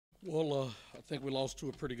Well, I think we lost to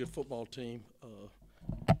a pretty good football team.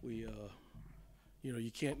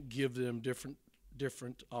 You can't give them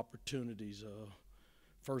different opportunities.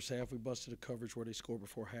 First half, we busted a coverage where they scored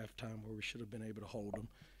before halftime, where we should have been able to hold them.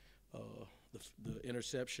 The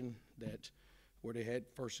interception where they had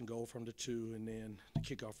first and goal from the 2, and then the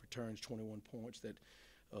kickoff returns 21 points. That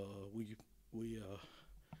we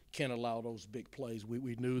can't allow those big plays.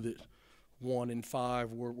 We knew that 1 and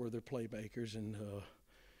 5 were their playmakers, and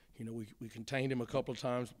we contained him a couple of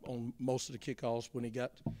times on most of the kickoffs. When he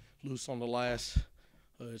got loose on the last,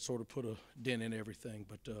 it sort of put a dent in everything.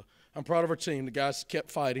 But I'm proud of our team. The guys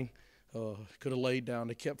kept fighting. Could have laid down.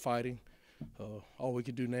 They kept fighting. All we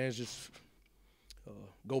can do now is just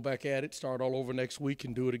go back at it, start all over next week,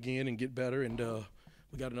 and do it again and get better. And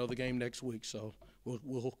we got another game next week, so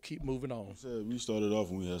we'll keep moving on. We started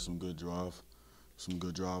off and we had some good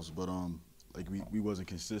drives, but like we wasn't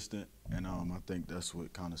consistent, and I think that's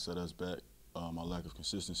what kind of set us back. Our lack of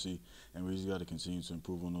consistency, and we just got to continue to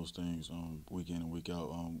improve on those things week in and week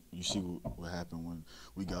out. You see what happened when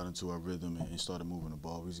we got into our rhythm and started moving the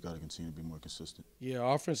ball. We just got to continue to be more consistent. Yeah,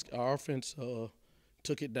 our offense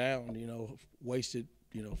took it down. Wasted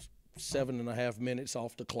 7.5 minutes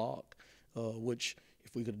off the clock, which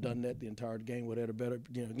if we could have done that the entire game, would have had a better.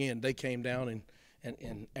 Again, they came down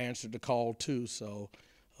and answered the call too. So.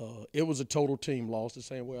 It was a total team loss. The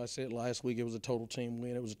same way I said last week, it was a total team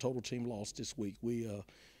win. It was a total team loss this week.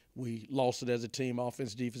 We lost it as a team,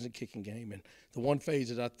 offense, defense, and kicking game. And the one phase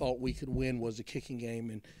that I thought we could win was the kicking game,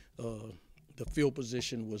 and the field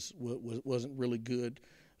position wasn't really good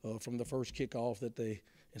from the first kickoff. That they,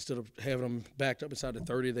 instead of having them backed up inside the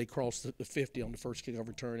 30, they crossed the 50 on the first kickoff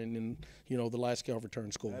return, and then the last kickoff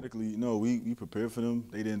return scored. We prepared for them.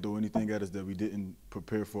 They didn't throw anything at us that we didn't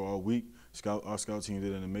prepare for all week. Our scout team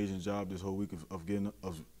did an amazing job this whole week of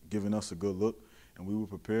giving us a good look, and we were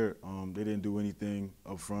prepared. They didn't do anything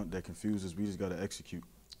up front that confused us. We just got to execute.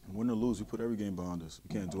 And win or lose, we put every game behind us.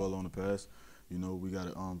 We can't dwell on the past. We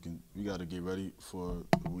got to get ready for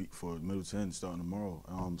the week for Middle 10 starting tomorrow.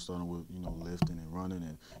 Starting with lifting and running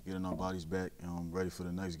and getting our bodies back ready for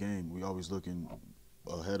the next game. We always looking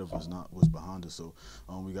ahead of us, not what's behind us. So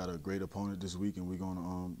we got a great opponent this week, and we're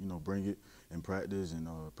gonna bring it in practice and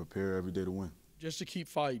prepare every day to win. Just to keep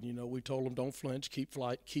fighting. We told them don't flinch, keep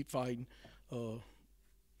fighting.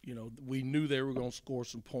 We knew they were gonna score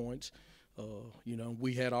some points.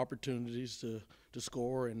 We had opportunities to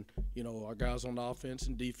score, and our guys on the offense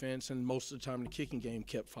and defense, and most of the time the kicking game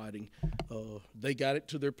kept fighting. They got it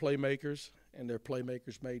to their playmakers, and their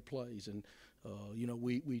playmakers made plays. And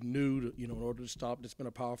we knew that in order to stop, it's been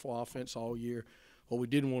a powerful offense all year. What we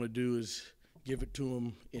didn't want to do is give it to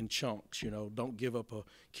them in chunks. Don't give up a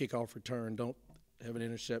kickoff return. Don't have an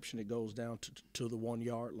interception that goes down to the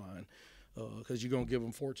 1-yard line. Because you're going to give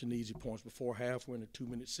them 14 easy points. Before half, we're in a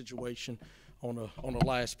 2-minute situation on the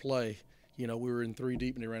last play. We were in 3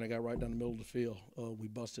 deep, and they ran a guy right down the middle of the field. We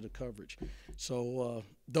busted a coverage. So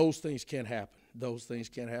those things can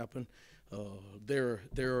happen. They're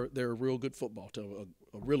a real good football team,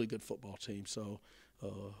 a really good football team. So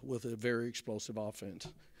with a very explosive offense.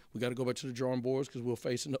 We got to go back to the drawing boards because we'll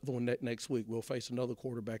face another one next week. We'll face another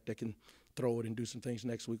quarterback that can throw it and do some things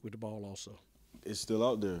next week with the ball also. It's still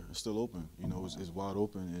out there. It's still open. It's wide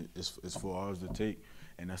open. It's for ours to take,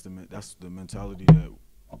 and that's the mentality that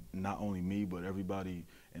not only me but everybody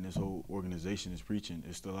in this whole organization is preaching.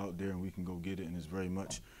 It's still out there, and we can go get it, and it's very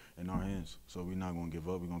much in our hands. So we're not going to give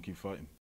up. We're going to keep fighting.